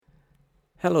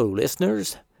Hello,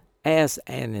 listeners. As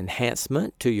an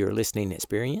enhancement to your listening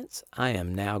experience, I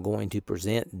am now going to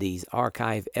present these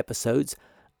archive episodes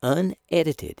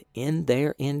unedited in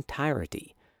their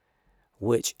entirety,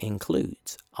 which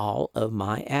includes all of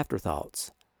my afterthoughts.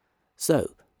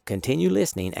 So, continue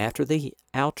listening after the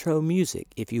outro music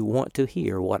if you want to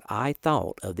hear what I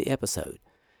thought of the episode.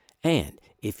 And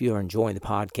if you're enjoying the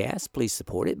podcast, please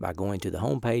support it by going to the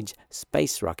homepage,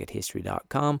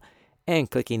 spacerockethistory.com,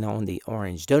 and clicking on the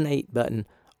orange donate button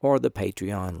or the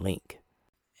Patreon link.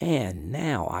 And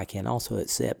now I can also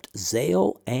accept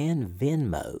Zelle and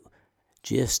Venmo.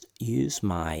 Just use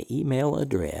my email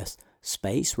address,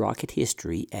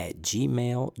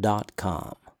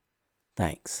 spacerockethistory@gmail.com.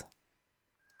 Thanks.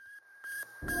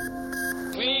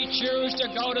 We choose to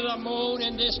go to the moon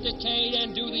in this decade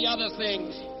and do the other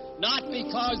things, not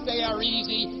because they are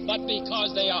easy, but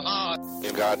because they are hard.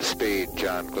 Godspeed,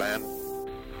 John Glenn.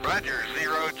 Roger,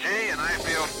 0G, and I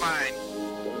feel fine.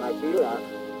 Getting my feet out.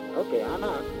 Okay, I'm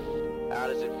out. How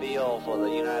does it feel for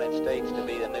the United States to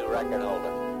be the new record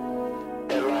holder?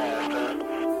 At last, huh?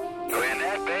 When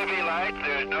that baby lights,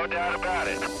 there's no doubt about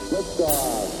it.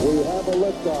 Liftoff. We have a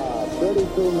liftoff.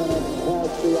 32 minutes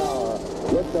past the hour.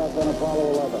 Liftoff on Apollo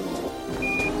 11.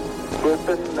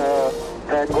 Griffin,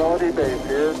 Tranquility Base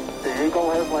here. The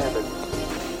Eagle has landed.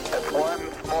 That's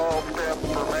one small step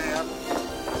for man,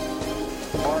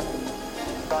 one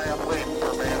giant leap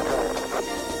for mankind.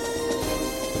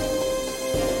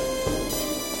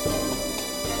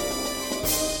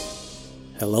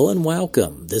 Hello and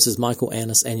welcome. This is Michael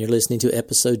Annis, and you're listening to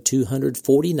episode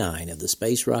 249 of the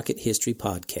Space Rocket History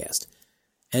Podcast.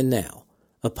 And now,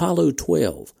 Apollo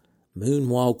 12,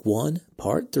 Moonwalk 1,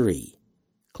 Part 3,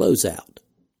 Closeout.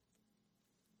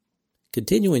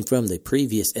 Continuing from the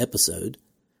previous episode,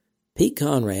 Pete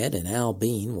Conrad and Al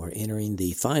Bean were entering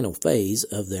the final phase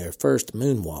of their first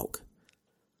moonwalk.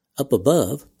 Up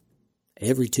above,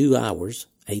 every 2 hours,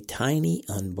 a tiny,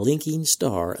 unblinking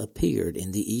star appeared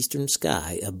in the eastern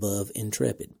sky above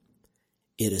Intrepid.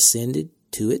 It ascended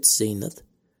to its zenith,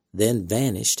 then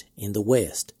vanished in the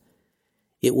west.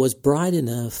 It was bright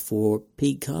enough for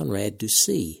Pete Conrad to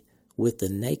see with the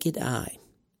naked eye.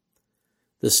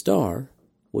 The star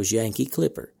was Yankee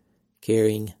Clipper,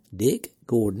 carrying Dick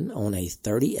Gordon on a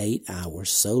 38-hour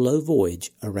solo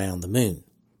voyage around the moon.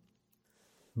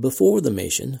 Before the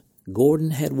mission,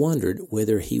 Gordon had wondered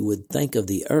whether he would think of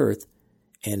the Earth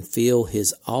and feel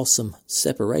his awesome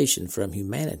separation from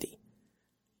humanity.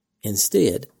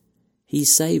 Instead, he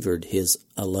savored his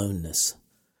aloneness.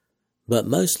 But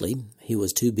mostly, he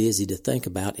was too busy to think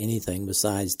about anything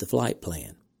besides the flight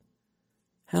plan.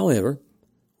 However,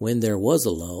 when there was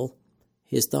a lull,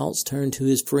 his thoughts turned to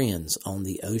his friends on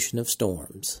the ocean of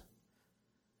storms.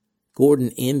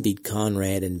 Gordon envied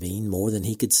Conrad and Bean more than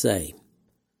he could say.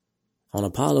 On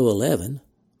Apollo 11,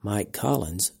 Mike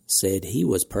Collins said he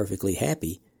was perfectly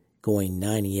happy going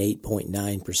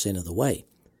 98.9% of the way.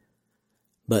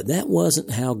 But that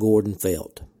wasn't how Gordon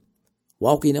felt.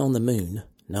 Walking on the moon,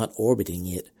 not orbiting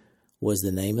it, was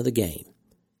the name of the game.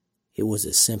 It was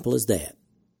as simple as that.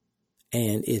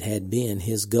 And it had been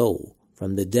his goal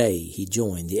from the day he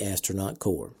joined the astronaut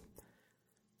corps.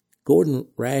 Gordon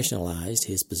rationalized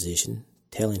his position,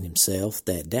 telling himself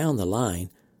that down the line,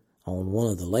 on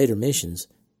one of the later missions,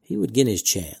 he would get his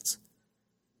chance.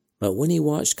 But when he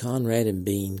watched Conrad and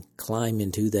Bean climb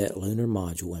into that lunar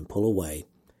module and pull away,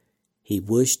 he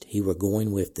wished he were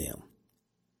going with them.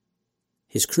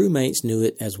 His crewmates knew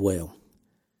it as well.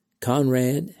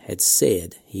 Conrad had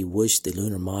said he wished the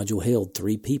lunar module held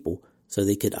 3 people so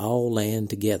they could all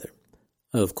land together.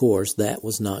 Of course, that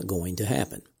was not going to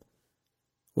happen.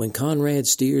 When Conrad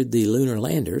steered the lunar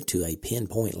lander to a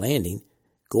pinpoint landing,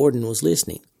 Gordon was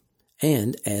listening,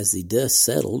 and as the dust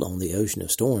settled on the ocean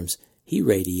of storms, he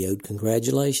radioed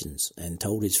congratulations and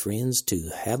told his friends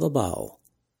to have a ball.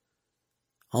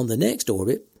 On the next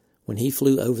orbit, when he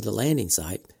flew over the landing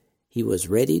site, he was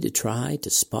ready to try to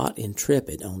spot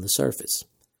Intrepid on the surface.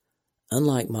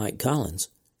 Unlike Mike Collins,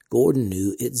 Gordon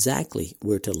knew exactly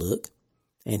where to look,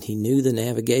 and he knew the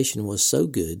navigation was so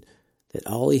good that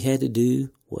all he had to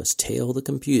do was tell the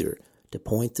computer to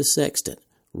point the sextant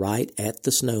right at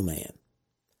the snowman.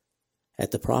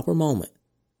 At the proper moment,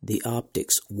 the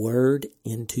optics whirred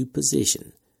into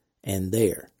position, and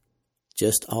there,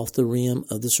 just off the rim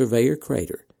of the Surveyor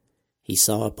crater, he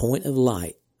saw a point of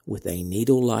light with a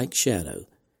needle-like shadow,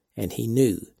 and he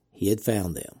knew he had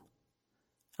found them.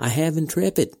 "I have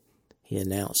Intrepid," he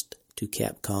announced to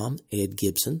Capcom Ed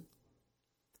Gibson.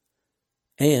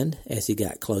 And as he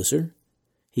got closer,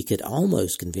 he could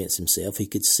almost convince himself he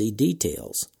could see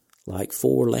details, like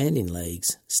 4 landing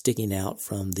legs sticking out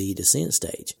from the descent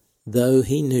stage. though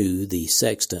he knew the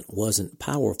sextant wasn't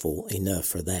powerful enough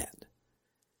for that.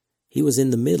 He was in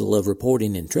the middle of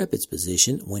reporting Intrepid's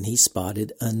position when he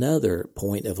spotted another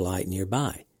point of light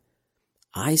nearby.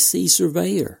 "I see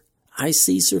surveyor! I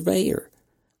see surveyor!"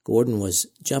 Gordon was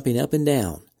jumping up and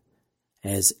down,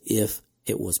 as if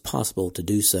it was possible to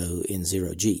do so in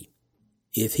zero-G.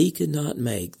 If he could not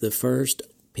make the first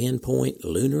pinpoint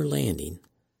lunar landing,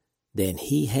 then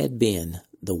he had been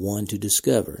the one to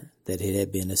discover that it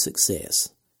had been a success.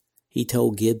 He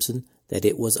told Gibson that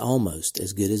it was almost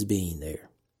as good as being there.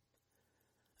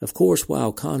 Of course,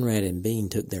 while Conrad and Bean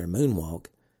took their moonwalk,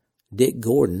 Dick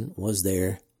Gordon was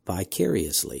there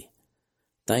vicariously.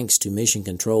 Thanks to Mission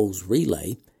Control's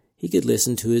relay, he could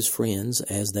listen to his friends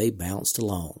as they bounced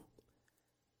along.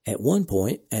 At one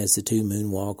point, as the two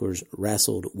moonwalkers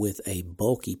wrestled with a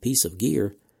bulky piece of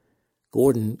gear,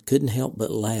 Gordon couldn't help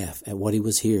but laugh at what he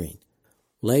was hearing.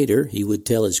 Later, he would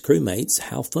tell his crewmates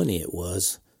how funny it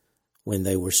was when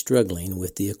they were struggling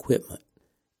with the equipment.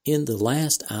 In the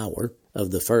last hour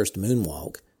of the first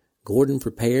moonwalk, Gordon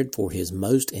prepared for his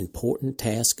most important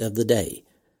task of the day,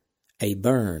 a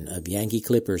burn of Yankee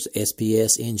Clipper's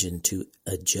SPS engine to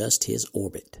adjust his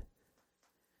orbit.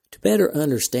 To better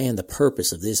understand the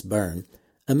purpose of this burn,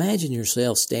 imagine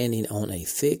yourself standing on a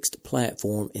fixed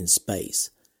platform in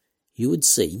space. You would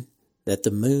see that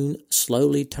the moon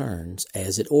slowly turns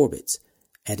as it orbits,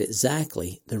 at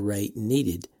exactly the rate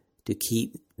needed to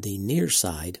keep the near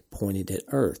side pointed at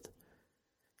Earth.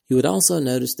 You would also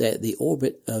notice that the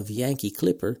orbit of Yankee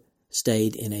Clipper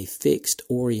stayed in a fixed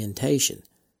orientation,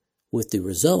 with the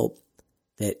result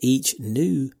that each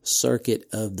new circuit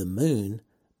of the moon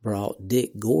brought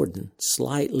Dick Gordon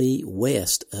slightly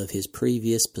west of his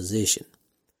previous position.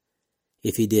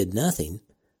 If he did nothing,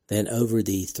 then over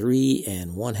the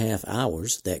 3.5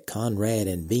 hours that Conrad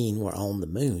and Bean were on the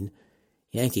moon,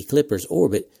 Yankee Clipper's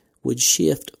orbit would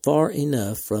shift far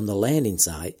enough from the landing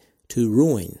site to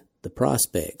ruin the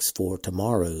prospects for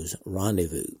tomorrow's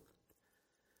rendezvous.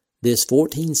 This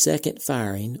 14-second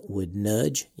firing would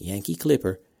nudge Yankee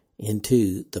Clipper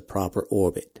into the proper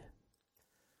orbit.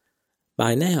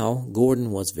 By now,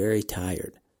 Gordon was very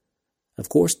tired. Of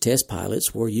course, test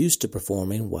pilots were used to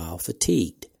performing while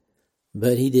fatigued,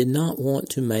 but he did not want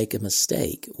to make a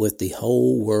mistake with the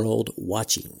whole world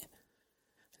watching.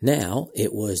 Now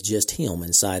it was just him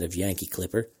inside of Yankee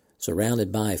Clipper,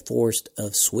 surrounded by a forest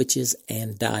of switches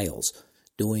and dials,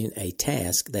 doing a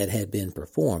task that had been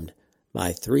performed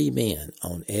by 3 men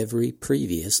on every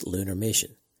previous lunar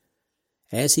mission.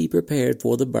 As he prepared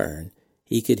for the burn,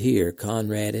 he could hear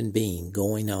Conrad and Bean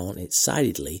going on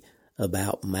excitedly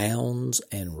about mounds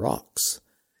and rocks,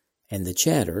 and the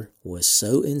chatter was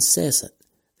so incessant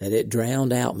that it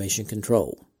drowned out Mission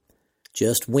Control,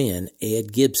 just when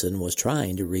Ed Gibson was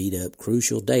trying to read up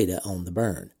crucial data on the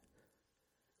burn.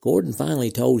 Gordon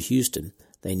finally told Houston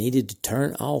they needed to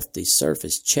turn off the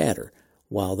surface chatter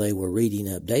while they were reading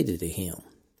up data to him.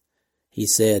 He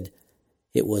said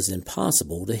it was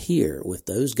impossible to hear with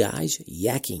those guys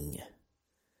yakking.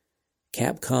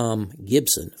 Capcom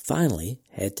Gibson finally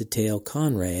had to tell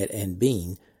Conrad and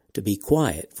Bean to be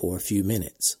quiet for a few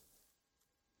minutes.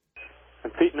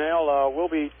 And Pete Nail, we'll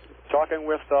be talking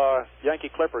with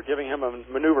Yankee Clipper, giving him a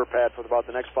maneuver pad for about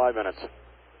the next 5 minutes. 5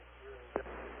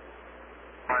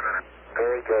 minutes.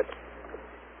 Very good.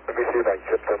 Let me see if I can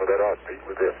chip some of that off, Pete,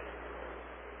 with this.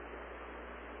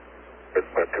 It's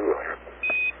my tool here.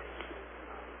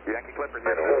 Yankee Clipper.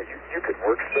 You could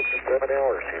work 6 or 7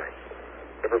 hours here.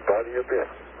 Never bother you a bit.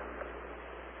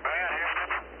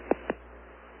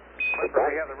 Clipper,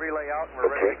 we have the relay out and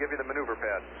we're ready to give you the maneuver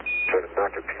pad. Try to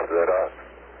knock a piece of that off.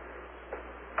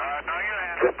 No,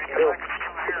 you Just still.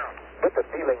 Get the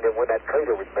feeling that when that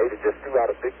crater was made, it just threw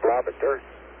out a big blob of dirt.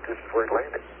 This is where it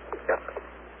landed. Yeah.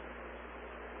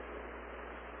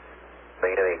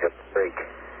 Main ain't got the break.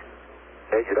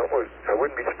 Hey, I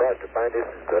wouldn't be surprised to find this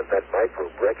is that micro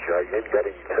breccia. You ain't got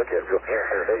any look at it real.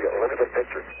 Here, there you go. Look at the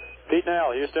picture. Pete Nail,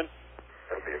 Houston.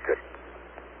 That'll be a good.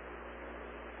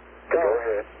 Go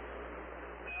ahead.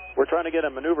 We're trying to get a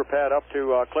maneuver pad up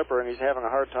to Clipper, and he's having a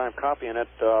hard time copying it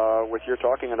with your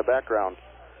talking in the background.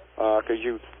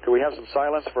 Could we have some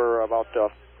silence for about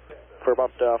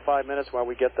 5 minutes while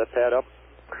we get that pad up?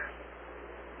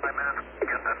 5 minutes to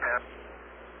get that pad.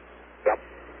 Yep.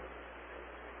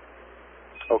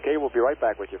 Okay, we'll be right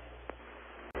back with you.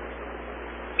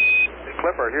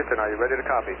 Clipper, Houston, are you ready to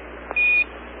copy?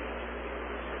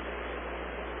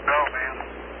 No, man.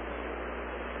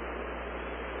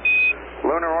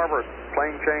 Lunar orbit,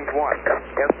 plane change 1,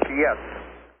 STS.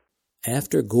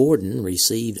 After Gordon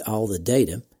received all the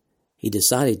data, he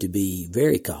decided to be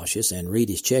very cautious and read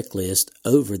his checklist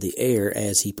over the air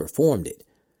as he performed it,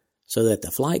 so that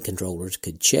the flight controllers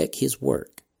could check his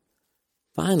work.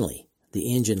 Finally,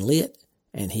 the engine lit,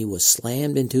 and he was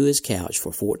slammed into his couch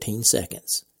for 14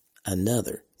 seconds.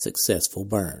 Another successful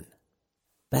burn.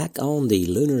 Back on the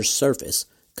lunar surface,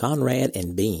 Conrad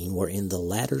and Bean were in the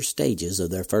latter stages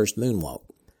of their first moonwalk,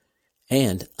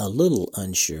 and a little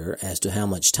unsure as to how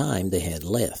much time they had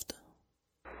left.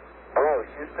 Hello,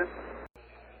 Houston?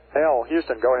 Hal,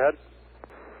 Houston, go ahead.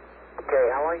 Okay,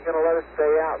 how long are you going to let us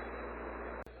stay out?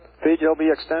 Pete, you'll be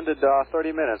extended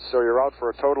 30 minutes, so you're out for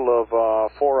a total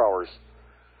of 4 hours.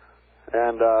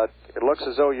 And it looks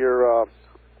as though you're...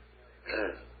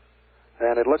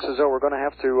 And it looks as though we're going to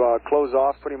have to close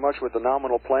off pretty much with the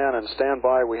nominal plan and stand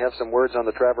by. We have some words on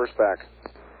the traverse back.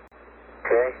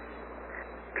 Okay.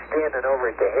 Standing over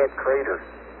at the head crater.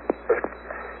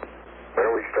 Why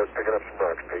don't we start picking up some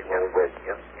rocks, Pete, while we wait?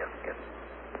 Yep.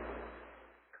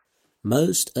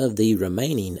 Most of the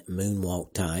remaining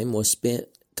moonwalk time was spent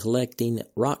collecting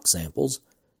rock samples,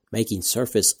 making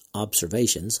surface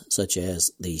observations such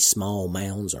as the small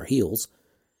mounds or hills,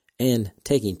 and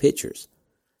taking pictures.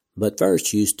 But first,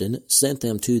 Houston sent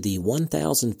them to the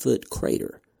 1,000-foot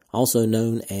crater, also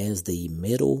known as the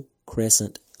Middle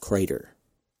Crescent Crater.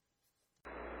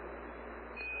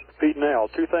 Pete and Al,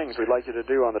 2 things we'd like you to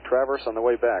do on the traverse on the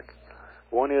way back.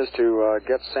 One is to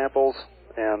get samples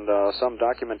and some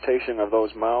documentation of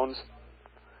those mounds.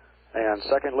 And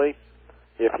secondly,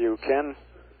 if you can,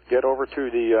 get over to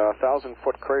the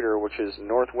 1,000-foot crater, which is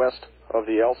northwest of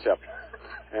the LSEP,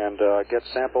 and get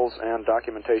samples and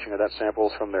documentation of that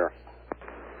samples from there.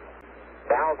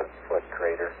 1,000-foot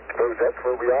crater. Suppose that's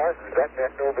where we are? Is that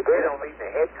over there? You don't mean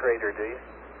the head crater, do you?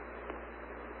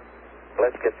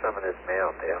 Let's get some of this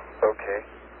mound, Dale. Okay.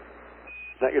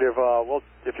 Negative. Well,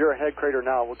 if you're a head crater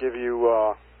now, we'll give you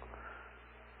a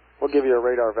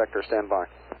radar vector. Stand by.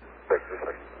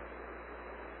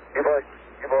 You've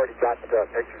already got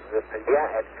pictures of this thing.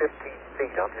 Yeah, at 15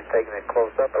 feet. I'm just taking it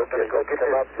close up. Okay, go get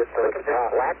them up. Just look at this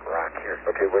black rock here.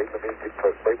 Okay, wait. Let me get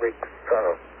close. Wait.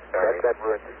 Uh-oh. That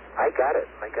ruined it. I got it.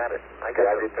 I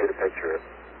didn't get a picture of it.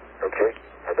 Okay.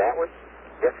 For that one?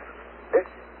 Yes. This.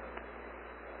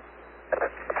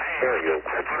 There you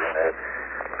go.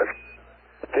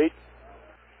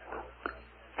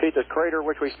 Pete, the crater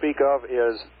which we speak of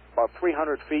is about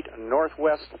 300 feet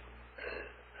northwest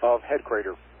of head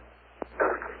crater.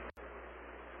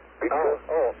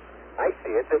 Oh, I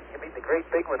see it. You mean the great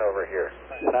big one over here?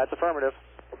 That's affirmative.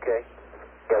 Okay.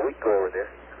 Yeah, we can go over there.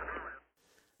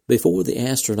 Before the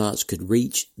astronauts could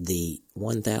reach the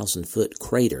 1,000-foot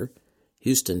crater,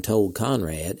 Houston told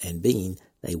Conrad and Bean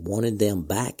they wanted them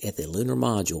back at the lunar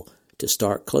module to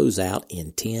start closeout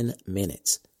in 10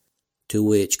 minutes. To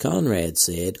which Conrad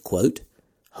said, quote,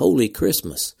 "Holy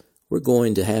Christmas, we're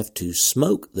going to have to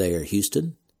smoke there,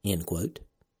 Houston," end quote.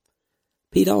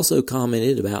 Pete also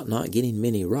commented about not getting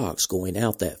many rocks going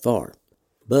out that far.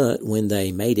 But when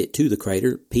they made it to the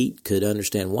crater, Pete could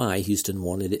understand why Houston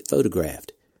wanted it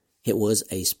photographed. It was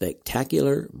a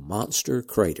spectacular monster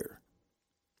crater.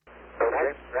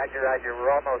 Okay, Roger.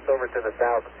 We're almost over to the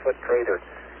 1,000-foot crater.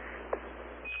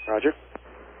 Roger.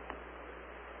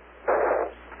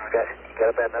 You got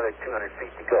about another 200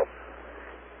 feet to go.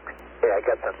 Yeah, I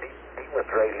got some neat ones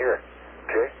right here.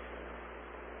 Okay.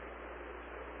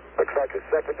 Looks like a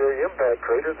secondary impact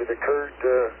crater that occurred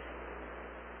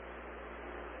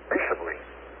recently.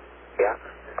 Yeah,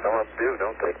 some of them do,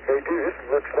 don't they? They do. This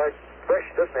looks like fresh.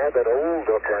 Doesn't have that old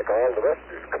look like all the rest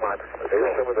do. Come on,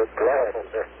 there's some of the glass on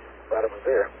there. Bottom of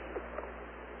there.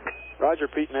 Roger,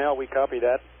 Pete and Al, we copy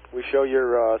that. We show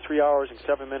you're 3 hours and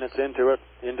 7 minutes into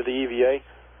the EVA,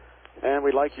 and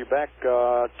we'd like you back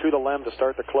to the LEM to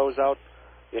start the closeout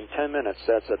in 10 minutes.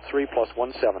 That's at 3 +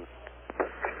 17.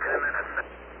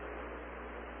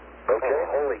 Okay,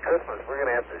 holy Christmas, we're going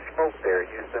to have to smoke there,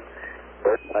 Houston.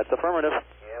 That's affirmative.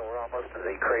 Yeah, we're almost to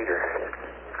the crater.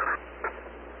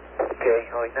 Okay,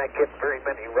 well, you're not getting very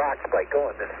many rocks by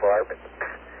going this far, but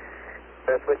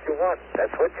that's what you want.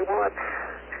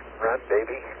 Run,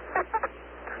 baby.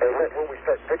 Hey, when we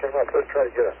start picking them up, let's try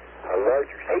to get a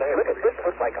larger sample. Hey, look at this.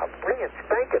 Looks like a brilliant,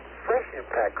 spanking, fresh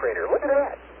impact crater. Look at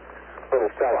that. Little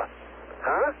fella.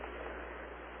 Huh?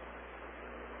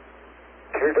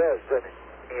 Sure does, doesn't it?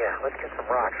 Yeah, let's get some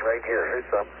rocks right here. Here's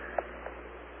some.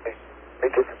 Hey, let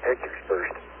me get some pictures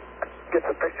first. Get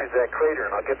some pictures of that crater,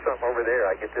 and I'll get some over there.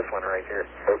 I get this one right here.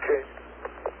 Okay.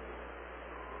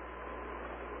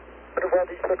 Wonder why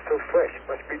these look so fresh.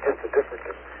 Must be just a difference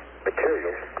in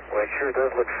materials. Well, it sure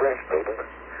does look fresh, though, doesn't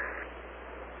it?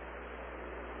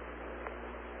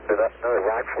 Another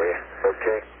rock for you.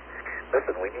 Okay.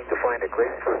 Listen, we need to find a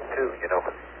grapefruit, too, you know.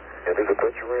 Yeah, there's a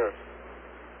bunch around.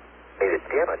 Hey,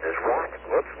 damn it, there's rocks.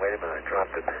 Whoops, wait a minute, I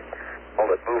dropped it.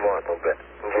 Hold it, move on a little bit.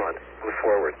 Move on, move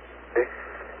forward.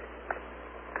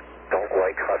 Don't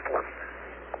like hustling.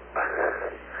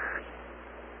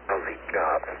 Lousy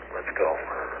job. Let's go.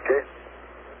 Okay.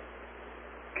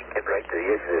 Get right to the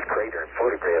edge of this crater and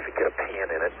photograph it, get a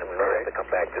pan in it, and we don't have to come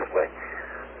back this way.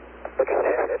 Look at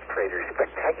that. That crater is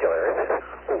spectacular, isn't it?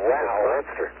 Oh, wow,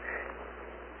 monster.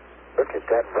 Look at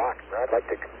that rock. I'd like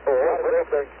to get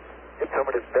some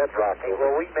of this bedrock. Hey,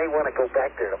 well, we may want to go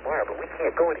back there tomorrow, but we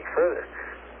can't go any further.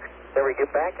 Then we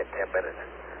get back in 10 minutes.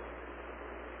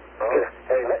 Oh.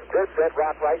 Hey, there's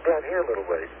bedrock right down here a little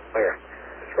ways. Where?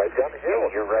 It's right down the hill.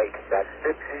 Hey, you're right. About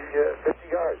 50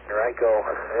 yards. Here I go.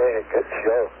 Hey, good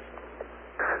show.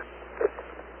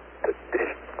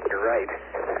 You're right.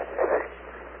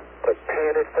 But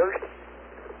pan it first?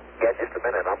 Yeah, just a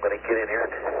minute. I'm going to get in here.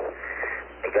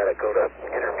 You got to go to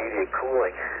intermediate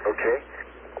cooling. Okay.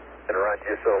 And run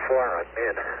just so far on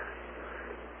min.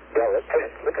 Yeah,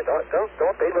 look at those.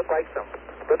 Don't they look like some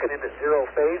looking into zero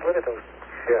phase? Look at those.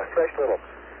 Yeah, fresh little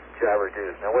jobber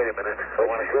dudes. Now wait a minute. I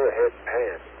want to go ahead and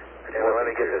pan. Yeah, well, let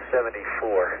me get to 74.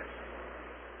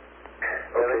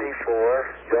 74.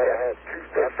 You ought to have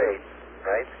 2 8,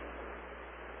 right?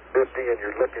 50, and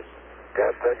you're looking.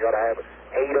 That's done. You ought to have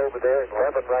 8 over there, and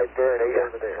 11 right there, and 8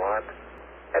 over there. One.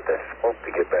 At the smoke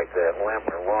to get back to that lamp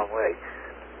a long way.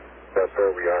 That's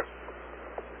where we are.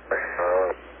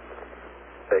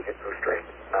 Take it, go straight.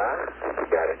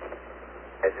 Got it.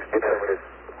 And just get over this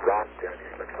rock down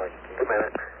here. Looks like you can. A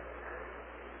minute.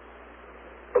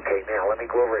 Okay, now let me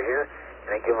go over here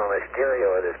and give them a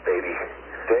stereo of this baby.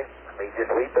 Okay. Let me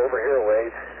just leap over here a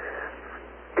ways.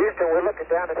 Houston, we're looking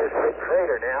down at this big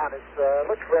crater now, and it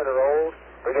looks rather old.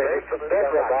 We're going to hit some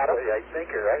bedrock bottom. I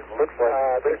think you're right. It looks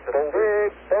like there's some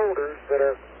big boulders that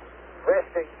are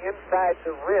resting inside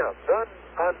the rim. None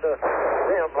on the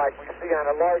rim like we see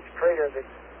on a large crater that's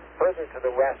further to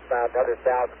the west, about another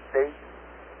 1,000 feet.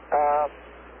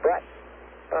 But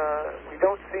we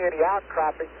don't see any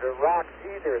outcroppings or rocks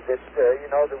either that,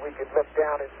 that we can look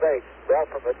down and say, well,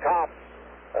 from the top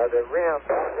of the rim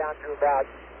down to about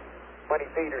 20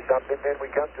 feet or something, then we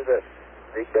come to the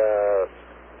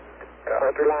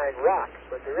underlying rock.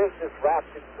 But there is this rock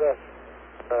that's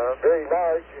very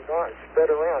large and spread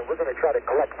around. We're going to try to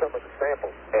collect some of the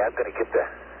samples. Hey, I'm going to get that.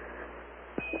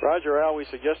 Roger, Al. We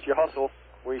suggest you hustle.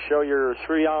 We show you're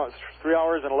 3 hours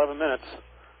and 11 minutes,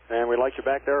 and we'd like you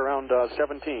back there around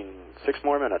 17. 6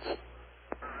 more minutes.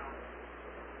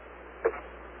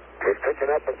 We're picking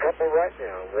up a couple right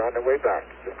now. We're on the way back.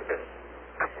 Just a minute.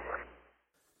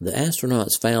 The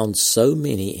astronauts found so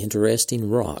many interesting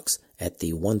rocks at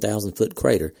the 1,000-foot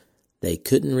crater, they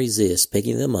couldn't resist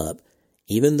picking them up,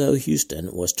 even though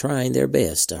Houston was trying their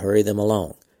best to hurry them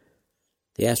along.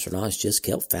 The astronauts just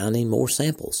kept finding more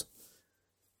samples.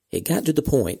 It got to the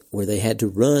point where they had to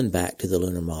run back to the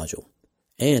lunar module,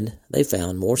 and they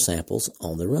found more samples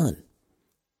on the run.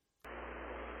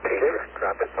 Peter,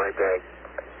 drop it in my bag.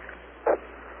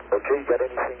 Okay, you got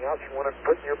anything else you want to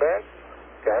put in your bag?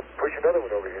 Got push another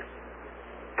one over here.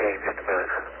 Okay, just a minute.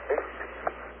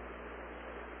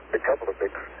 A couple of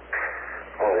big.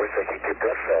 Oh, I wish I could get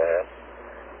that far.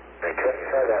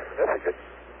 Try that. That's a good.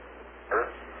 Huh?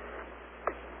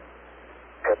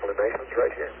 Couple of nice ones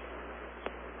right here.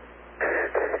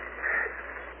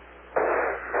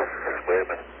 Wait a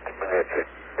minute. That's it.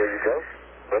 There you go.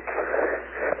 Whoops.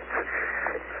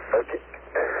 Okay.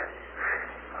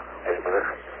 Wait a minute.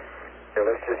 Yeah,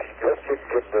 let's just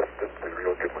get the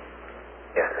real good one.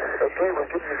 Yeah. Okay, we'll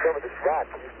give you some of this rock.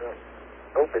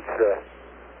 Hope it's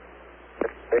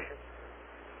mission.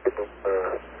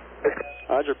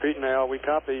 Roger, Pete and Al, we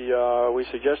copy. We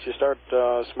suggest you start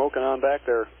smoking on back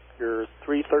there. You're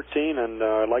 3:13, and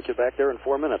I'd like you back there in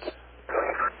 4 minutes.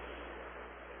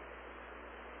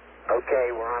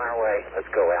 Okay, we're on our way. Let's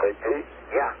go, Al. Hey, Pete?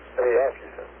 Yeah. Let me ask you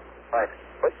something.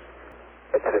 What?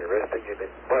 That's interesting. You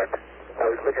didn't. What? I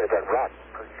was looking at that rock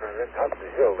on top of the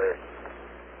hill there.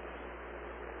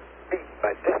 Beat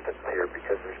by distance here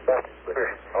because there's nothing but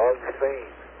all the same.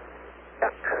 Yeah,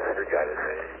 I got it.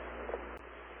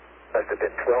 Must have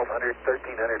been 1,200,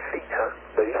 1,300 feet, huh?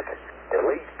 At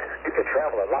least. You could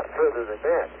travel a lot further than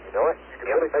that. You know it? You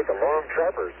could really make a long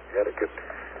traverse. You had a good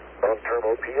long-term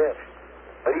OPS.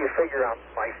 What do you figure out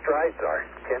my strides are?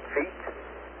 10 feet?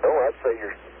 No, I'd say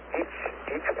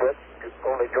each foot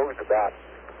only goes about,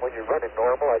 when you're running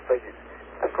normal, I'd say you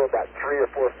go about 3 or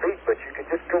 4 feet, but you can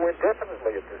just go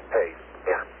indefinitely at this pace.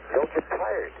 Yeah. You don't get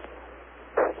tired.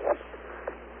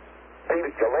 See, you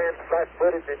land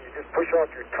flat-footed, then you just push off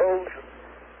your toes.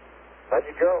 And How'd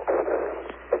you go?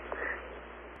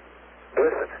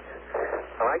 Listen,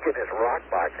 when I get this rock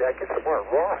box, I get some more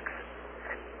rocks.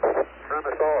 Run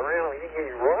us all around, we didn't get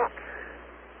any rocks.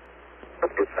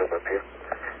 Let's get some up here.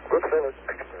 We'll fill it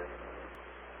next time.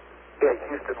 Yeah,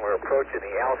 Houston, we're approaching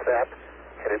the LSAP,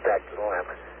 headed back to the LEM.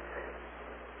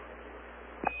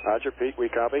 Roger, Pete, we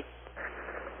copy.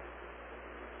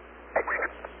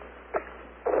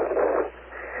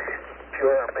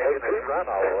 Sure, I'm making this run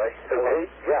all the way. Okay?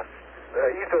 Yeah.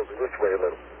 You told me which way a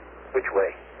little. Which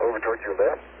way? Over towards your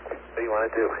left? What do you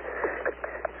want to do? Looks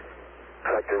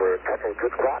like there were a couple of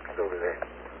good rocks over there.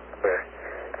 Where?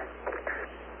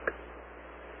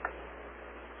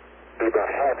 Be about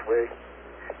halfway.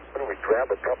 Why don't we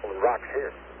grab a couple of rocks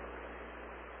here?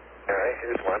 All right,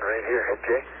 here's one right here.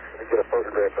 Okay. Let me get a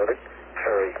photograph of it.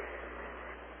 Hurry.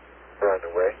 We're on the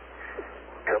way.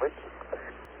 Coming.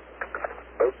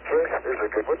 Okay, there's a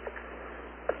good one.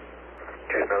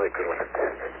 Here's another good one.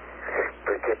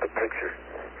 Forget the picture.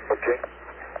 Okay?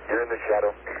 You're in the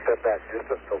shadow. Step back just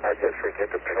a little. I just forget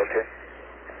the picture. Okay?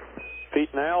 Pete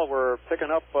and Al, we're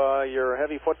picking up your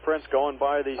heavy footprints going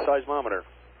by the seismometer.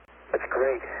 That's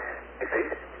great. You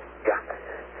see? Yeah.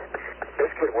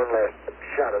 Let's get one last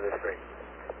shot of this thing.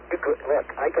 You go, look,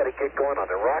 I got to get going on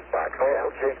the rock box.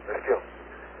 Oh, okay. Let's go.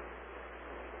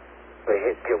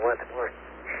 Wait, get one more.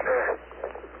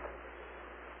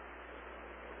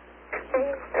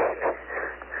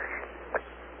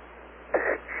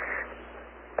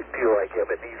 I feel like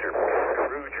Ebenezer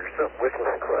Scrooge or something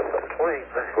whistling across the plains.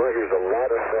 Well, here's a lot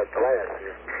of glass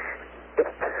here.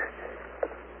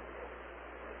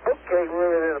 Okay, we're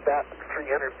within about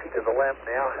 300 feet of the LEM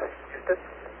now. Houston?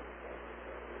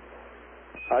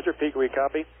 Roger, Pete, we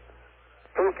copy.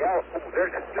 Look out. Oh,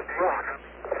 there's just rock.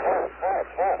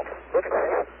 Fall. Look at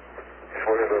that.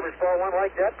 I've never saw one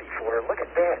like that before. Look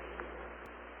at that.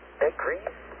 That green?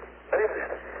 What is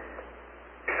it?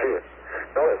 You see it?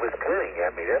 No, it was grinning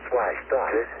at me. That's why I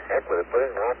stopped. Heck with it. Put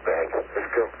it in a rock bag.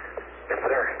 Let's go. Yes,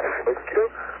 sir. Let's go.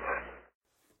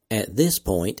 At this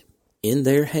point, in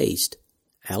their haste,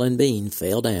 Alan Bean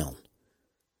fell down.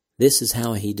 This is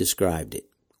how he described it.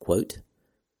 Quote,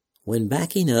 "When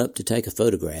backing up to take a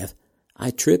photograph,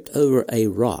 I tripped over a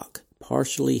rock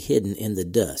partially hidden in the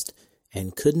dust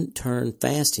and couldn't turn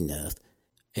fast enough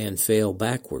and fell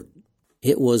backward.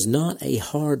 It was not a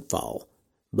hard fall,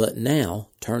 but now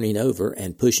turning over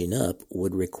and pushing up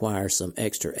would require some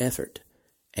extra effort,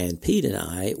 and Pete and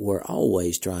I were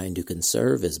always trying to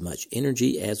conserve as much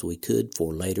energy as we could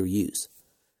for later use.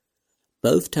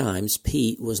 Both times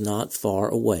Pete was not far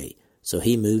away, so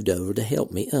he moved over to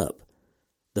help me up.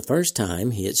 The first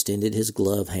time he extended his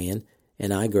glove hand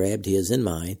and I grabbed his in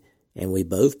mine, and we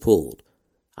both pulled.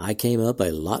 I came up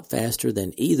a lot faster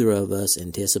than either of us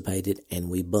anticipated, and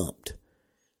we bumped.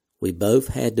 We both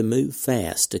had to move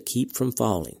fast to keep from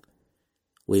falling.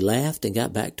 We laughed and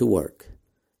got back to work.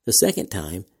 The second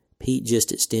time, Pete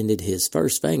just extended his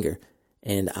first finger,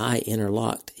 and I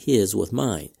interlocked his with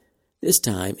mine. This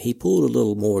time, he pulled a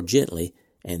little more gently,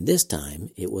 and this time,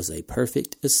 it was a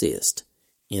perfect assist."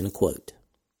 End quote.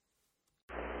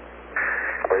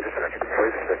 Wait a second.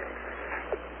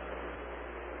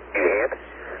 And?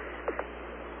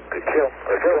 Good kill.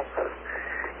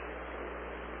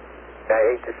 I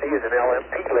hate to see is an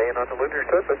LMP laying on the lunar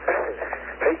surface.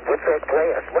 Hey, what's that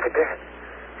glass? Look at that.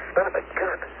 Son of a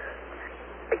gun.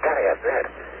 They gotta have that.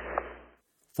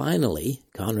 Finally,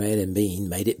 Conrad and Bean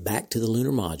made it back to the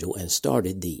lunar module and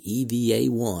started the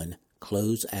EVA-1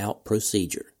 close-out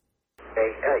procedure.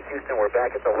 Hey, Houston, we're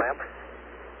back at the LEM.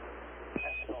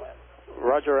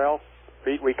 Roger, Al.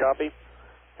 Pete, we copy.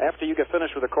 After you get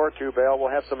finished with the core tube, Al, we'll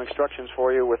have some instructions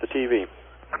for you with the TV.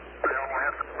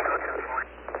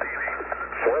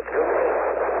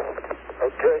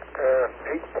 Okay,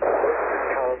 Pete,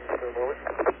 columns for a moment.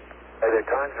 The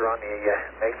times are on the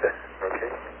Mesa.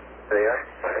 Okay. They are?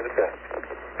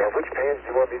 Now, which pans do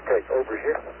you want me to take? Over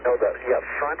here? No,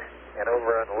 front and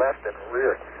over on the left and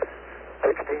rear.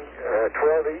 16,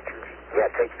 12 each? Yeah,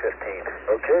 take 15.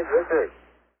 Okay, good.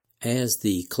 As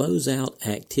the closeout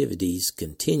activities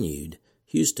continued,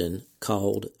 Houston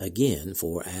called again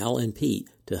for Al and Pete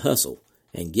to hustle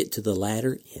and get to the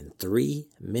ladder in 3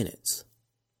 minutes.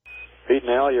 Pete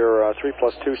and Al, you're 3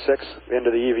 + 2, 6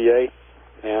 into the EVA.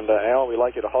 And Al, we'd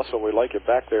like you to hustle. We'd like you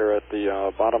back there at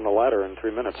the bottom of the ladder in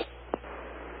 3 minutes.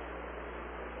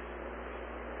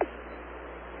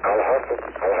 I'll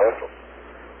hustle.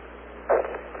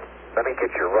 Let me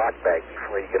get your rock bag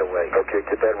before you get away. Okay,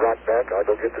 get that rock back. I'll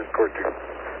go get this cord tube.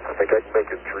 I think I can make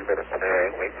it in 3 minutes. All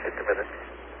right, wait just a minute.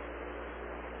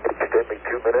 Extend me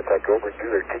 2 minutes. I go over and do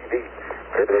their TV.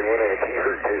 Maybe they want to see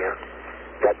her too.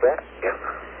 Got that? Yeah.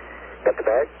 Got the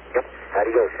bag? Yep. How'd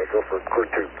he go? So go for crew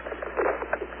 2.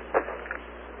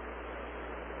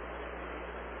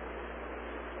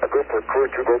 I go for crew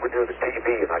 2 over near the TV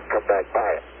and I come back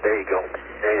by it. There you go.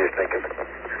 Now you're thinking.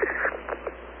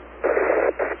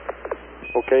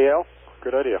 Okay, Al.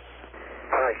 Good idea.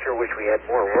 I sure wish we had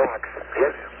more rocks.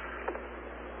 Yes?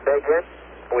 Say again?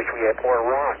 I wish we had more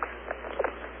rocks.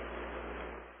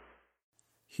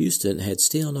 Houston had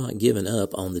still not given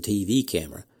up on the TV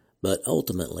camera, but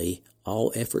ultimately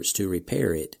all efforts to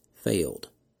repair it failed.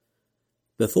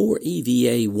 Before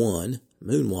EVA-1,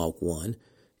 Moonwalk 1,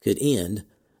 could end,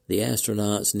 the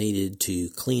astronauts needed to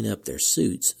clean up their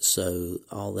suits so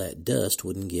all that dust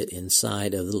wouldn't get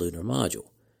inside of the lunar module.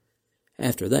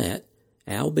 After that,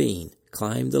 Al Bean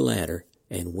climbed the ladder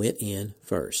and went in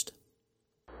first.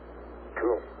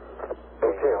 Cool.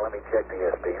 Okay, let me check the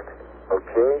S-band.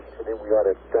 Okay, and then we ought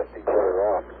to dust each other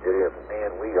off and get in.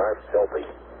 Man, we are filthy.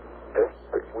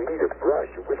 We need a brush,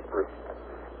 a whisper.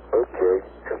 Okay,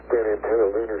 S-band antenna,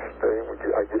 lunar thing.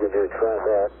 I get in there and try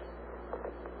that.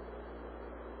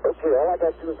 Okay, all I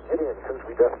got to do is get in as soon as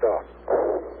we dust off.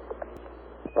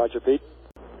 Roger, Pete.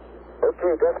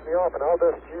 Okay, dust me off and I'll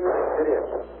dust you and get in.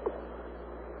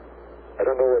 I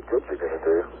don't know what good you're going to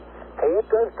do. Hey, it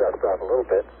does dust off a little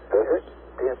bit, does it?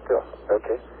 Stand still.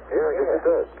 Okay. Yeah, I guess it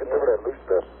does. Get some of that loose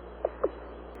stuff.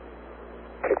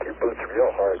 Kick your boots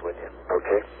real hard, would you?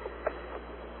 Okay.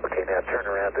 Okay, now turn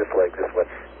around this leg this way.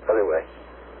 Other way.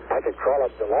 I could crawl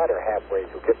up the ladder halfway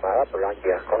to get my upper.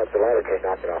 Yeah, crawl up the ladder. Okay,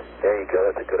 knock it off. There you go.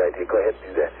 That's a good idea. Go ahead and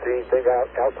do that. See anything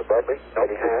else above me? No,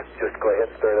 just go ahead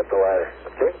and start up the ladder.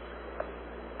 Okay?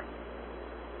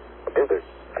 Do this.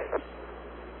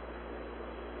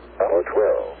 Oh,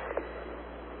 12.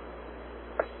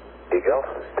 There you go.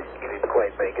 You didn't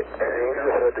quite make it. There you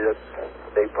go.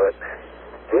 Stay put.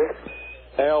 Okay?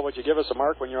 Al, would you give us a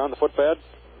mark when you're on the footpad?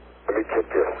 Let me check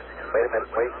this. Wait a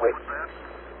minute. Wait.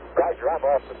 Roger, I'm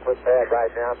off the footpad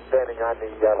right now. I'm standing on the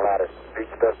ladder.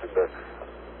 Pete's dusting the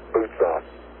boots off.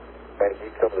 Trying to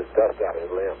keep some of this dust out of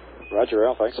the limb. Roger,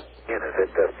 Al, thanks. Yeah, is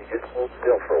it dusty? Just hold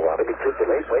still for a while. Let me check the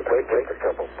wait a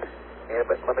couple. Yeah,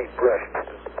 but let me brush.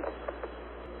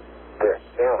 There.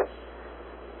 Now,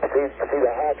 see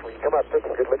the hatch? When you come up, take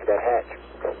a good look at that hatch.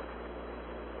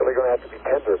 We're going to have to be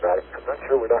tender about it. I'm not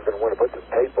sure we're not going to want to put some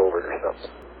tape over it or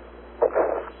something.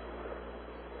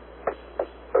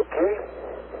 Okay.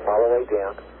 All the way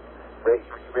down.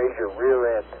 Raise your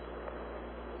rear end.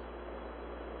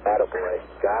 Attaboy.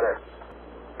 Got her.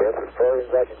 That's as far as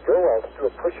I can go. I'll do a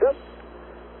push-up.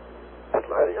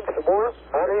 Slide in some more.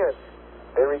 On in.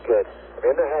 Very good.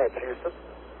 In the hatch, Houston.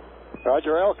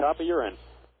 Roger, Al. Copy, you're in.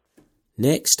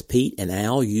 Next, Pete and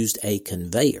Al used a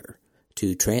conveyor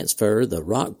to transfer the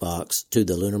rock box to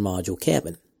the lunar module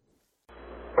cabin.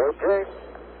 Okay.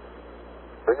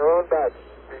 Bring her on back.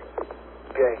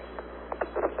 Okay.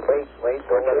 Wait.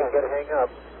 Don't let it get hang up.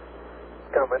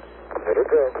 Coming. Let her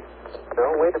go.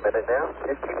 No, wait a minute now.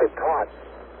 Just keep it taut.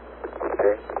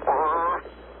 Okay.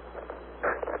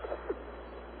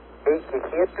 Hey, you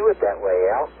can't do it that way,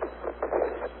 Al.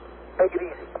 Take it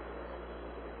easy.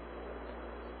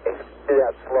 Hey, do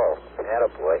that slow.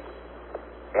 Attaboy.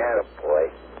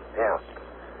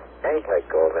 Now you let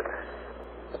go of it.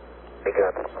 You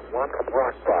got one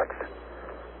rock box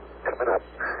coming up.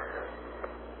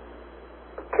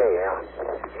 Okay, Al.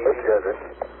 Easy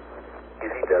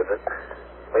does it.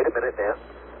 Wait a minute now.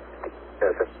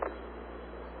 Does it?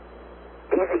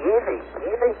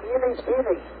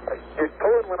 Easy. You're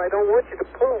pulling when I don't want you to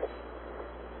pull.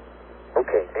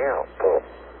 Okay, now pull.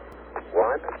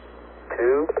 1,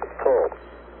 2, pull.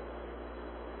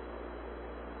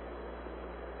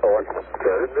 Oh, I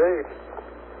got it made.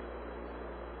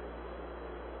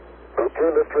 Okay,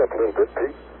 lift her up a little bit,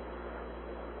 Pete.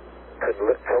 And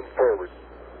come forward.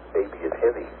 Baby, it's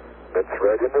heavy. That's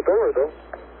right in the door, though.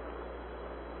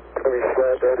 Let me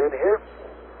slide that in here.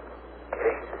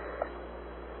 Okay.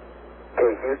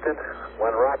 Okay, Houston.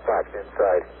 One rock box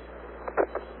inside.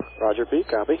 Roger, Pete.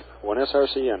 Copy. 1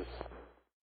 SRC in.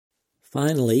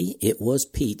 Finally, it was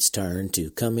Pete's turn to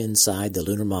come inside the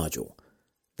lunar module,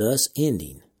 thus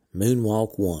ending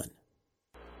Moonwalk 1.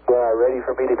 Ready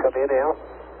for me to come in, Al?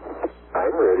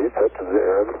 I'm ready. It's up to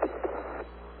them.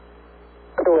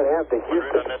 I know what happened to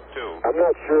Houston. I'm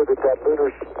not sure that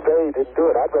lunar stay didn't do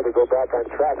it. I'd rather go back on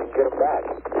track and get him back.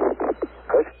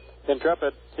 Chris?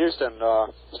 Intrepid, Houston,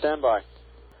 stand by.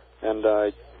 And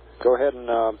go ahead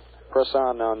and press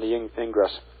on the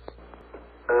ingress.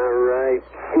 All right.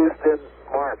 Houston,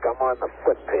 Mark, I'm on the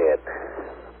footpad.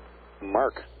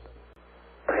 Mark.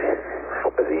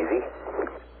 That was easy.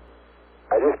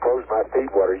 I just closed my feet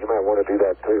water. You might want to do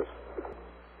that, too.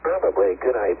 probably a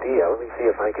good idea. Let me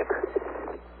see if I can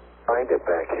find it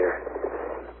back here.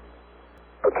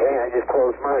 Okay, I just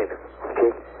closed mine.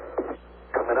 Okay.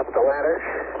 Coming up the ladder.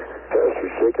 Gosh,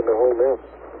 you're shaking the whole mill.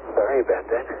 Sorry about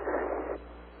that.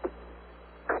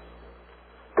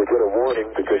 We get a warning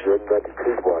because you haven't got the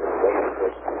creek water.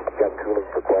 It's got cooling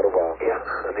for quite a while. Yeah,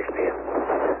 understand.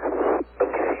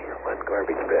 Okay, one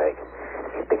garbage bag.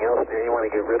 Anything else there you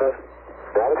want to get rid of?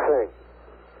 Not a thing.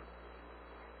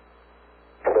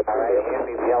 All right, hand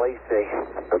me the LEC.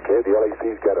 Okay, the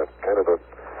LEC's got a kind of a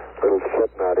little shut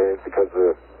knot in it because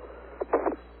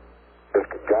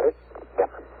got it? Yeah.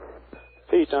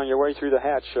 Pete, on your way through the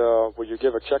hatch, will you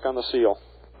give a check on the seal?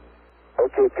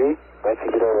 Okay, Pete. I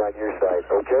can get over on your side.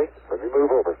 Okay? Let me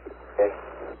move over. Okay.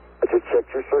 I just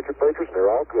checked your circuit breakers and they're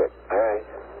all good. All right.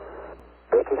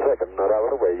 Just a second. I'm not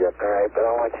out of the way yet. All right, but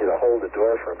I want you to hold the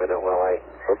door for a minute while I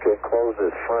close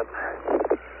this front.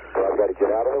 So I've got to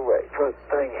get out of the way. Front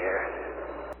thing here.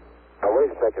 Now, wait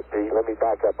a second, Pete. Let me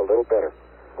back up a little better.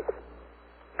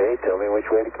 Okay, tell me which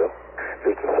way to go.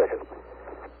 Just a second.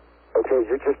 Okay,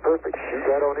 you're just perfect. Shoot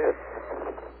right on in.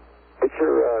 Put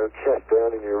your chest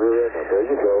down in your rear end. There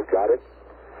you go. Got it.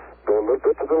 Go a little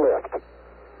bit to the left.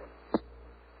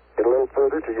 Get a little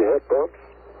further till your head bumps.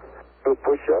 Do a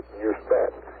push up and you're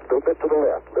fat. A little bit to the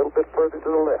left. A little bit further to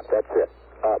the left. That's it.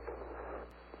 Up.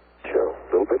 Show.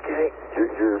 A little bit. Okay.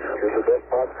 You're in the best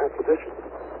possible position.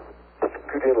 Just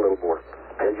scoot in a little more.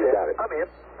 There you got it. I'm in.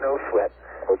 No sweat.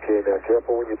 Okay, now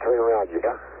careful when you turn around. You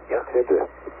Yeah. tend to.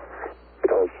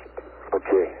 Because,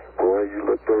 okay, boy, you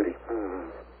look dirty.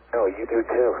 No, you do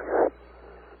too.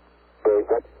 Wait,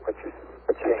 what's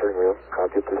your turn around? I'll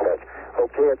get this hatch.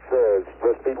 Okay, it says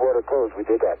the speed water closed. We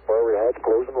did that. Forward hatch,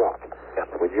 close and lock. Yeah.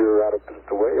 When you're out of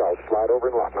the way, I'll slide over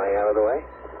and lock. Am I out of the way?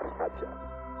 Gotcha.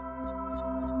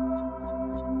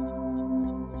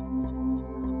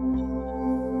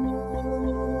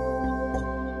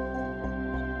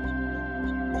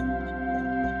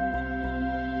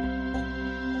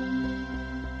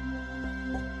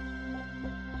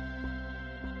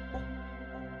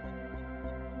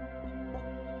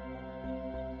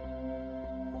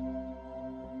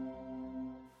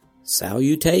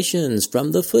 Salutations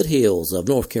from the foothills of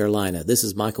North Carolina. This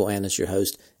is Michael Annis, your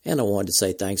host, and I wanted to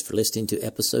say thanks for listening to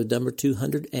episode number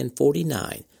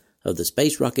 249 of the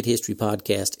Space Rocket History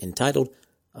Podcast entitled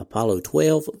Apollo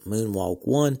 12 Moonwalk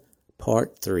 1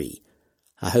 Part 3.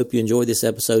 I hope you enjoyed this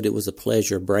episode. It was a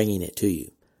pleasure bringing it to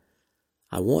you.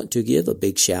 I want to give a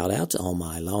big shout out to all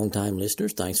my longtime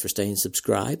listeners. Thanks for staying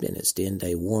subscribed and extend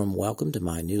a warm welcome to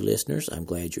my new listeners. I'm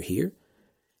glad you're here.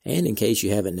 And in case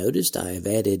you haven't noticed, I have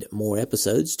added more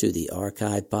episodes to the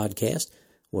archive podcast.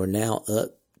 We're now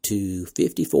up to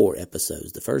 54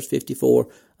 episodes. The first 54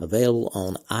 available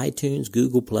on iTunes,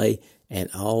 Google Play, and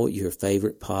all your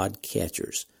favorite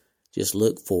podcatchers. Just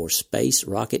look for Space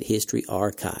Rocket History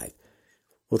Archive.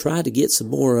 We'll try to get some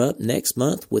more up next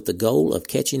month with the goal of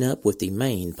catching up with the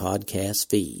main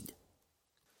podcast feed.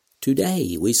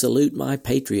 Today, we salute my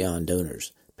Patreon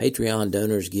donors. Patreon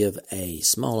donors give a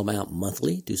small amount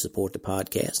monthly to support the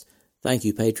podcast. Thank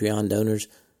you, Patreon donors,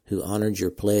 who honored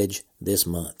your pledge this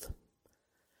month.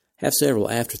 Have several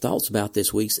afterthoughts about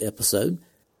this week's episode.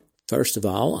 First of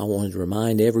all, I wanted to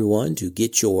remind everyone to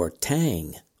get your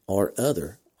Tang or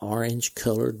other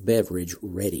orange-colored beverage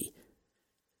ready.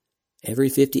 Every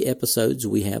 50 episodes,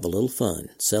 we have a little fun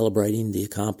celebrating the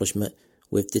accomplishment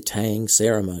with the Tang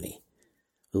ceremony.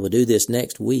 We will do this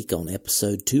next week on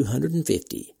episode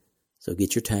 250, so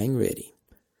get your Tang ready.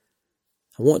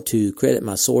 I want to credit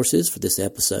my sources for this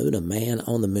episode: A Man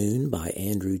on the Moon by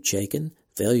Andrew Chaikin,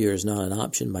 Failure is Not an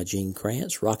Option by Gene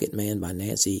Kranz, Rocket Man by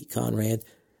Nancy Conrad,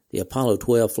 the Apollo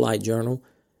 12 Flight Journal,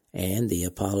 and the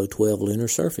Apollo 12 Lunar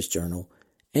Surface Journal,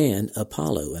 and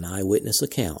Apollo, an Eyewitness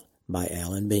Account by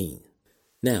Alan Bean.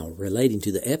 Now, relating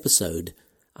to the episode,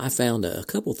 I found a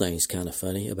couple things kind of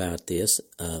funny about this.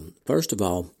 First of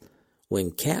all,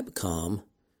 when Capcom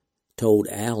told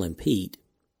Al and Pete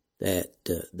that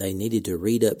they needed to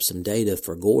read up some data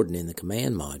for Gordon in the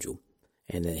command module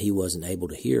and that he wasn't able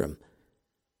to hear him,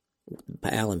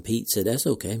 Al and Pete said, that's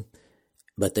okay,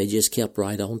 but they just kept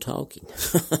right on talking.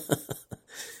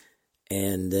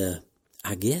 And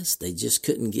I guess they just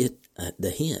couldn't get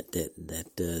the hint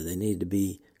that they needed to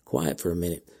be quiet for a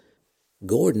minute.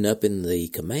 Gordon up in the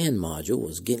command module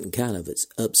was getting kind of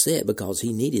upset because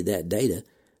he needed that data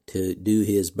to do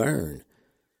his burn.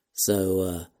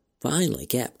 So finally,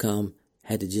 Capcom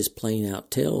had to just plain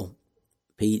out tell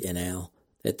Pete and Al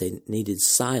that they needed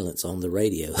silence on the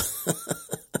radio.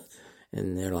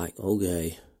 And they're like,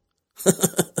 okay.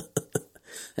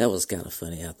 That was kind of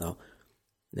funny, I thought.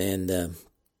 And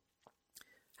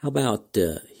How about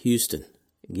Houston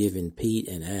giving Pete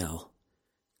and Al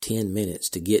 10 minutes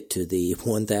to get to the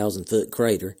 1,000-foot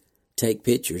crater, take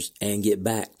pictures, and get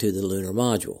back to the lunar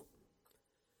module?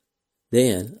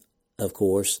 Then, of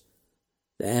course,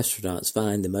 the astronauts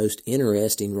find the most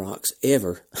interesting rocks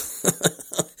ever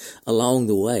along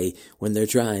the way when they're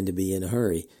trying to be in a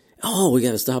hurry. Oh, we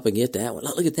got to stop and get that one.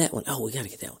 Oh, look at that one. Oh, we got to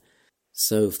get that one.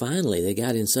 So finally, they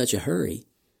got in such a hurry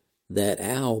that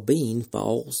Al Bean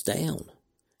falls down,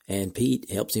 and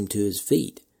Pete helps him to his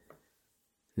feet.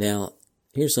 Now,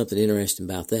 here's something interesting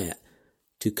about that.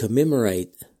 To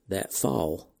commemorate that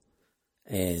fall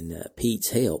and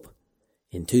Pete's help,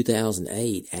 in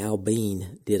 2008, Al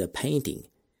Bean did a painting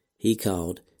he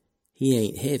called He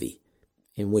Ain't Heavy,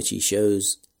 in which he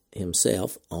shows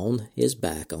himself on his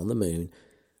back on the moon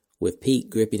with Pete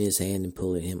gripping his hand and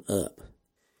pulling him up.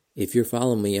 If you're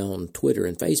following me on Twitter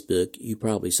and Facebook, you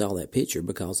probably saw that picture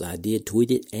because I did tweet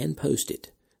it and post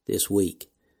it this week.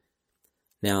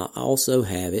 Now, I also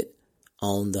have it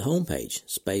on the homepage,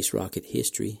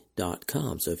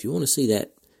 spacerockethistory.com. So if you want to see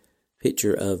that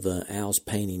picture of Al's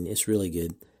painting, it's really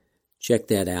good. Check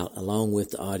that out, along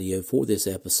with the audio for this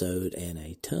episode and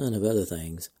a ton of other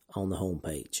things on the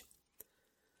homepage.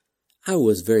 I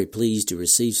was very pleased to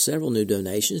receive several new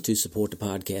donations to support the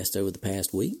podcast over the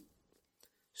past week.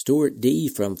 Stuart D.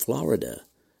 from Florida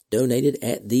donated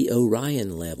at the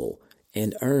Orion level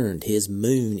and earned his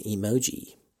moon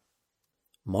emoji.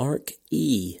 Mark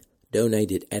E.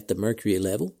 donated at the Mercury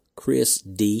level. Chris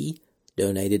D.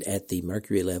 donated at the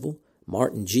Mercury level.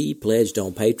 Martin G. pledged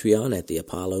on Patreon at the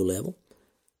Apollo level.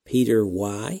 Peter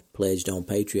Y. pledged on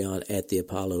Patreon at the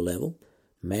Apollo level.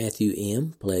 Matthew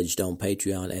M. pledged on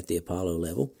Patreon at the Apollo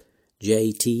level.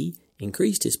 JT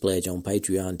increased his pledge on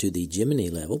Patreon to the Gemini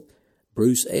level.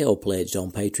 Bruce L. pledged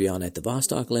on Patreon at the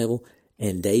Vostok level.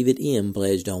 And David M.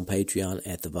 pledged on Patreon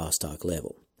at the Vostok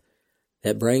level.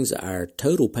 That brings our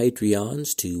total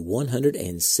Patreons to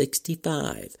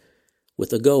 165,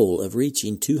 with a goal of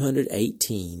reaching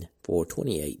 218 for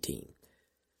 2018.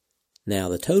 Now,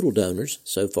 the total donors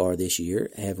so far this year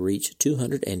have reached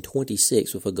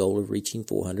 226, with a goal of reaching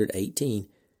 418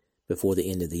 before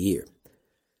the end of the year.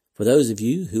 For those of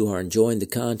you who are enjoying the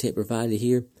content provided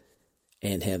here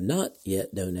and have not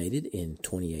yet donated in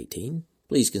 2018,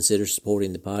 please consider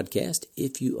supporting the podcast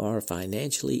if you are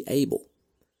financially able.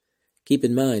 Keep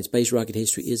in mind, Space Rocket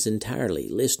History is entirely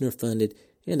listener-funded,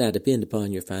 and I depend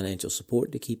upon your financial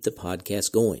support to keep the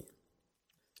podcast going.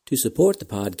 To support the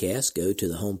podcast, go to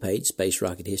the homepage,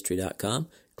 spacerockethistory.com,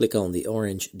 click on the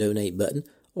orange Donate button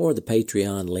or the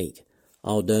Patreon link.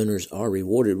 All donors are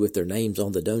rewarded with their names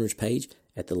on the donors page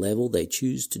at the level they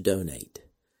choose to donate.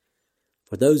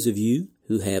 For those of you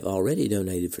who have already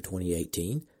donated for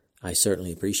 2018, I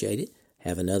certainly appreciate it.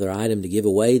 Have another item to give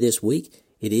away this week.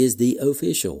 It is the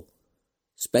official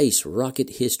Space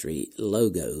Rocket History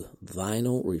logo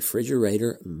vinyl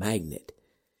refrigerator magnet.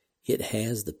 It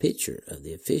has the picture of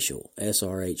the official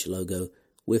SRH logo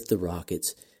with the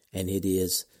rockets, and it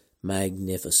is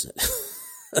magnificent.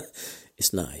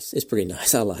 It's nice. It's pretty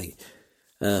nice. I like it.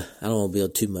 I don't want to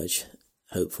build too much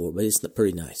hope for it, but it's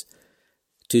pretty nice.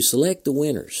 To select the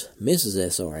winners, Mrs.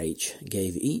 SRH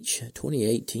gave each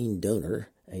 2018 donor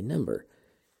a number.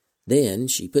 Then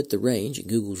she put the range in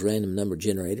Google's random number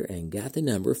generator and got the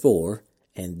number for,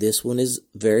 and this one is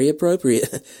very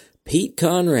appropriate, Pete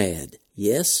Conrad.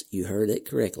 Yes, you heard it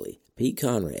correctly. Pete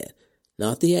Conrad,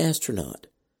 not the astronaut.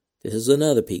 This is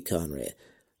another Pete Conrad.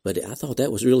 But I thought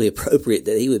that was really appropriate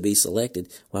that he would be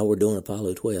selected while we're doing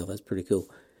Apollo 12. That's pretty cool.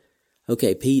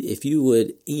 Okay, Pete, if you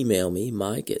would email me,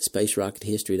 Mike at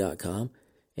spacerockethistory.com,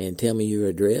 and tell me your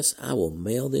address, I will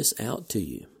mail this out to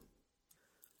you.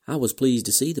 I was pleased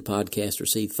to see the podcast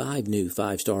receive 5 new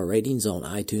 5-star ratings on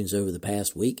iTunes over the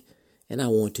past week, and I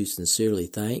want to sincerely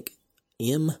thank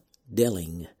M.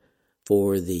 Delling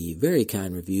for the very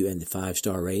kind review and the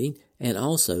 5-star rating, and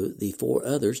also the 4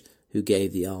 others who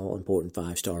gave the all-important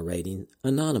 5-star rating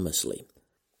anonymously.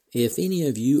 If any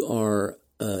of you are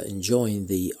enjoying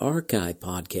the archive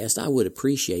podcast, I would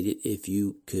appreciate it if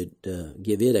you could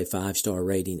give it a 5-star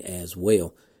rating as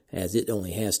well, as it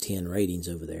only has 10 ratings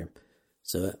over there.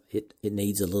 So it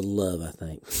needs a little love, I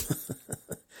think.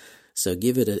 So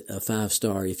give it a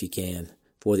 5-star if you can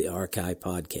for the archive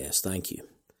podcast. Thank you.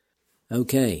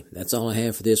 Okay, that's all I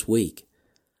have for this week.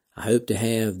 I hope to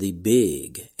have the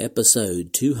big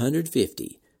episode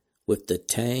 250 with the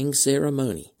Tang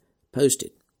ceremony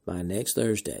posted by next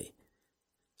Thursday.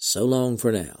 So long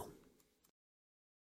for now.